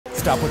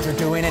Stop what you're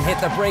doing and hit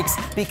the brakes,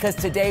 because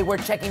today we're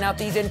checking out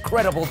these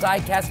incredible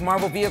die-cast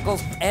Marvel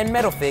vehicles and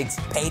Metalfigs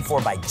paid for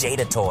by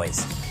Jada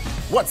Toys.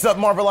 What's up,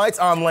 Marvelites?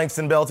 I'm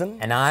Langston Belton.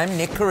 And I'm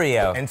Nick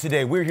Carrillo. And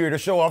today we're here to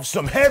show off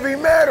some heavy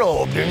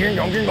metal.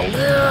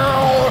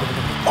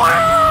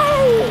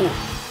 Wow!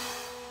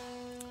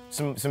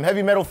 Some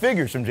heavy metal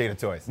figures from Jada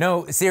Toys.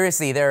 No,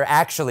 seriously, they're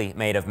actually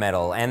made of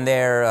metal, and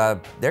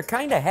they're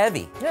kind of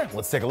heavy. Yeah,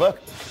 let's take a look.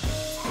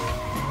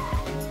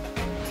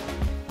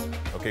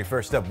 Okay,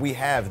 first up, we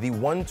have the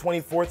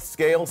 1/24th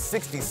scale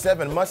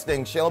 67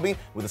 Mustang Shelby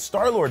with a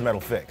Star-Lord metal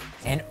fig.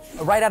 And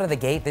right out of the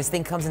gate, this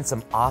thing comes in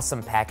some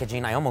awesome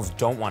packaging. I almost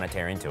don't want to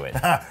tear into it.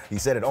 He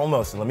said it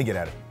almost, so let me get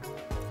at it.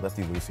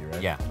 Lefty loosey,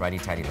 right? Yeah,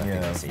 righty-tighty, lefty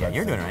loosey. Yeah, right.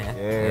 you're doing it right now.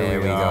 There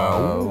we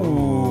go.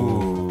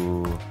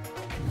 Ooh.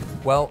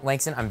 Well,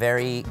 Langston, I'm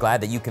very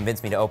glad that you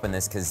convinced me to open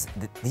this, because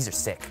these are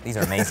sick. These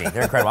are amazing.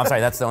 They're incredible. I'm sorry,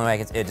 that's the only way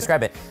I can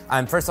describe it.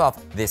 First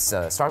off, this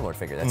Star-Lord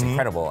figure, that's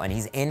incredible, and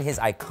he's in his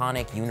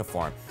iconic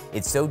uniform.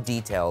 It's so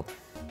detailed.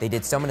 They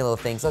did so many little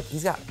things. Look,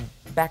 he's got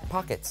back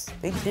pockets.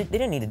 They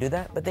didn't need to do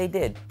that, but they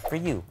did for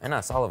you and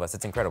us, all of us.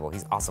 It's incredible.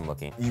 He's awesome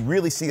looking. You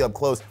really see up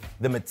close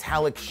the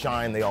metallic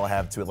shine they all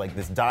have to it, like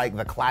this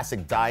the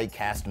classic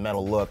die-cast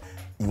metal look.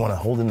 You want to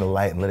hold in the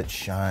light and let it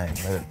shine.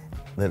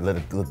 Let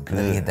it look good.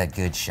 Let me get that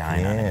good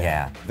shine on it,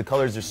 yeah. The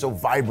colors are so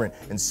vibrant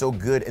and so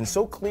good and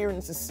so clear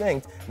and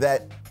succinct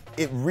that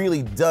it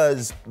really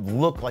does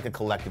look like a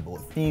collectible.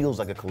 It feels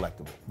like a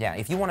collectible. Yeah,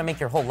 if you want to make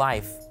your whole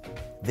life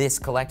this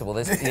collectible,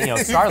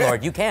 this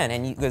Star-Lord, you can,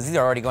 and because these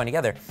are already going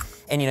together.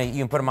 And you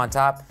can put them on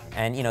top,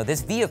 and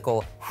this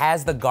vehicle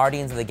has the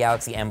Guardians of the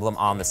Galaxy emblem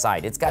on the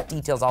side. It's got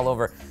details all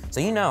over,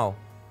 so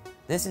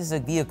this is a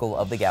vehicle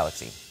of the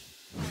galaxy.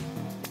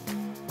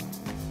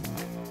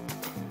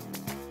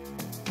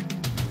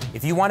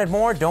 If you wanted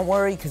more, don't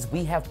worry, because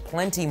we have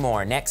plenty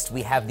more. Next,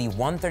 we have the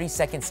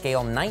 1/32nd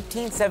scale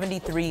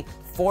 1973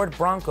 Ford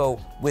Bronco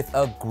with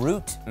a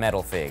Groot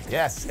metal fig.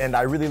 Yes, and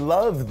I really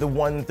love the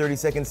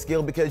 1/32nd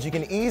scale because you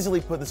can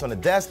easily put this on a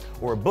desk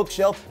or a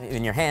bookshelf.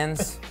 In your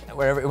hands,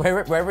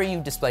 wherever you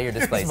display your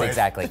displays,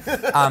 exactly.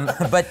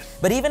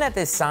 But even at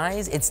this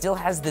size, it still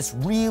has this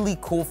really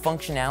cool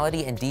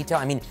functionality and detail.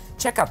 I mean,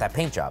 check out that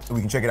paint job. We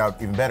can check it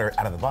out even better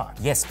out of the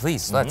box. Yes,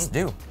 please, let's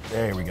do.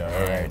 There we go.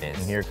 There it is.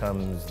 And here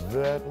comes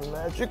that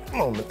magic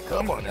moment.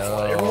 Come on,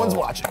 everyone's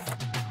watching.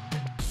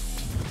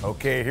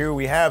 Okay, here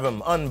we have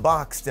him,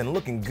 unboxed and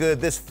looking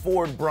good. This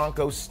Ford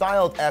Bronco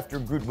styled after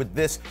Groot with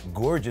this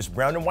gorgeous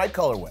brown and white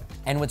colorway.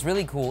 And what's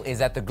really cool is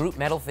that the Groot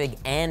metal fig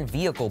and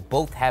vehicle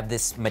both have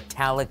this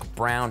metallic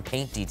brown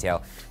paint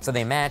detail. So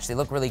they match, they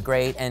look really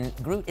great, and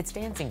Groot, it's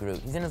dancing Groot.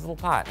 He's in his little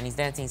pot, and he's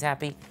dancing, he's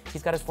happy.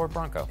 He's got his Ford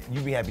Bronco.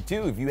 You'd be happy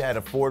too if you had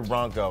a Ford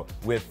Bronco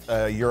with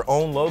your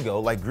own logo,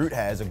 like Groot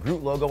has, a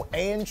Groot logo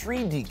and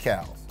tree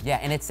decals. Yeah,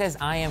 and it says,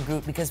 I am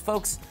Groot, because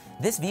folks,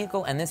 this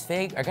vehicle and this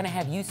fig are gonna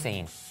have you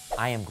saying,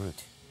 I am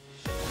Groot.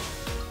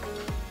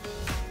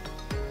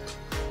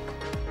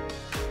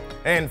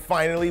 And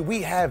finally,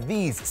 we have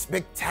these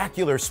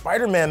spectacular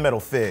Spider-Man metal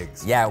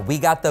figs. Yeah, we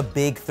got the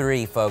big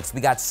three, folks.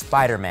 We got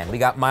Spider-Man, we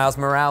got Miles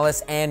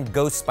Morales, and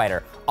Ghost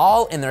Spider,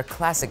 all in their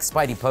classic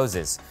Spidey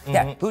poses.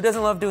 Yeah, who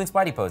doesn't love doing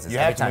Spidey poses? You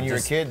have to when you're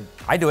a kid.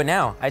 I do it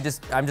now. I'm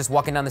just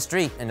walking down the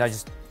street and I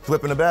just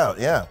flipping about,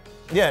 yeah.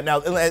 Yeah, now,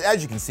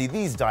 as you can see,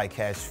 these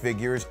die-cast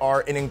figures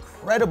are an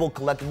incredible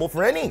collectible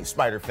for any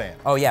Spider fan.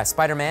 Oh yeah,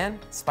 Spider-Man,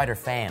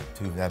 Spider-Fan.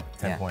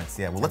 10 points,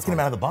 yeah. Well, let's get him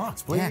out of the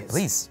box, please. Yeah,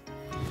 please.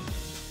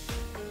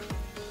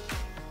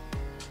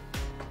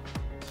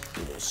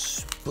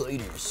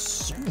 Spider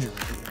surgery.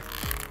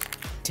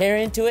 Tear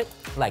into it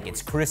like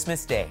it's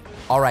Christmas Day.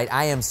 All right,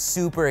 I am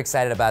super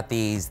excited about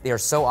these. They are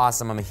so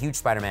awesome. I'm a huge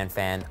Spider-Man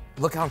fan.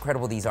 Look how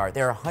incredible these are.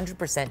 They're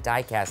 100%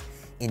 die-cast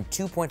in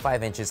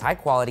 2.5 inches, high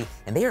quality,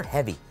 and they are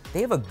heavy. They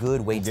have a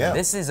good weight to them.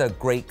 This is a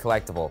great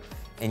collectible.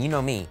 And you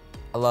know me,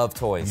 I love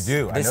toys.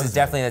 You do, This is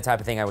definitely the type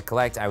of thing I would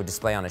collect. I would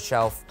display on a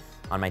shelf,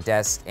 on my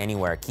desk,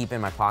 anywhere. Keep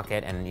in my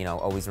pocket and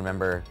always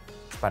remember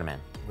Spider-Man.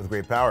 With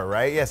great power,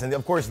 right? Yes, and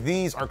of course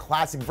these are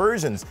classic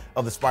versions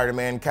of the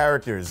Spider-Man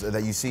characters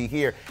that you see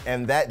here,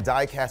 and that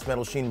die-cast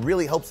metal sheen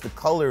really helps the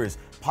colors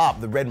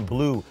pop, the red and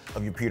blue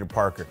of your Peter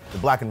Parker, the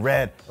black and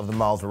red of the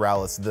Miles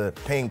Morales, the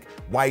pink,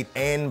 white,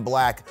 and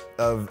black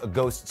of a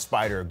Ghost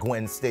Spider,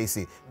 Gwen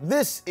Stacy.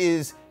 This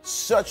is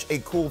such a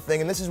cool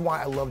thing, and this is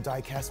why I love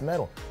die-cast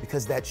metal,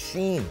 because that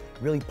sheen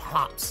really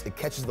pops. It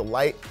catches the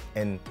light,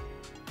 and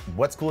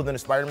what's cooler than a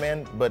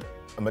Spider-Man but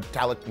a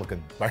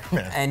metallic-looking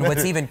Spider-Man? And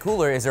what's even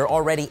cooler is they're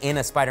already in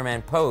a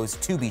Spider-Man pose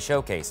to be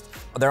showcased.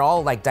 They're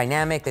all like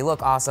dynamic, they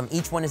look awesome.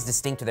 Each one is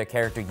distinct to their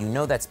character. You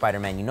know that's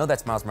Spider-Man, you know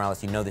that's Miles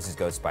Morales, you know this is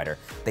Ghost Spider.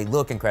 They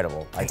look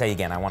incredible. I tell you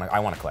again, I want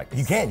to collect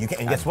these. You can,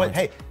 and guess what?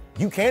 Hey,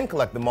 you can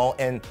collect them all,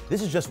 and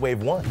this is just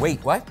wave 1.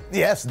 Wait, what?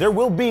 Yes, there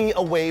will be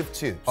a wave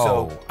 2.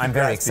 Oh, so I'm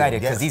very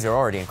excited because these are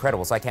already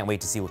incredible, so I can't wait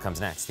to see what comes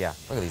next. Yeah,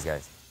 look at these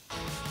guys.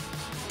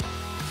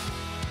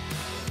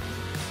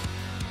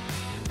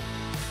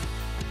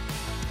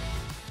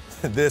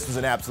 This was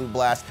an absolute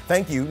blast.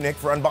 Thank you, Nick,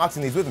 for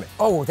unboxing these with me.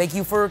 Oh, thank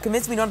you for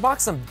convincing me to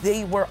unbox them.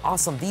 They were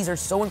awesome. These are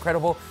so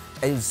incredible.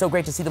 It was so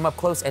great to see them up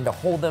close and to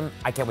hold them.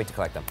 I can't wait to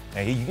collect them.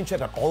 And you can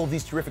check out all of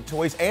these terrific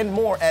toys and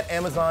more at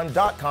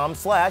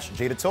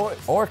Amazon.com/JadaToys.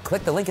 Or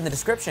click the link in the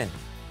description.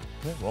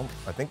 Yeah, well,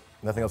 I think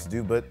nothing else to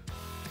do but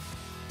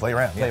play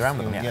around. Play around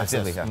with them, yeah, Yes,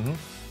 absolutely. yes.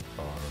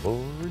 Yeah.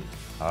 Aboard.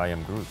 I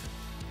am Groot.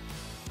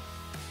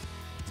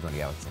 He's going to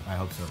Galaxy. I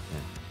hope so. Yeah.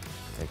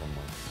 Take him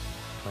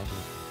away.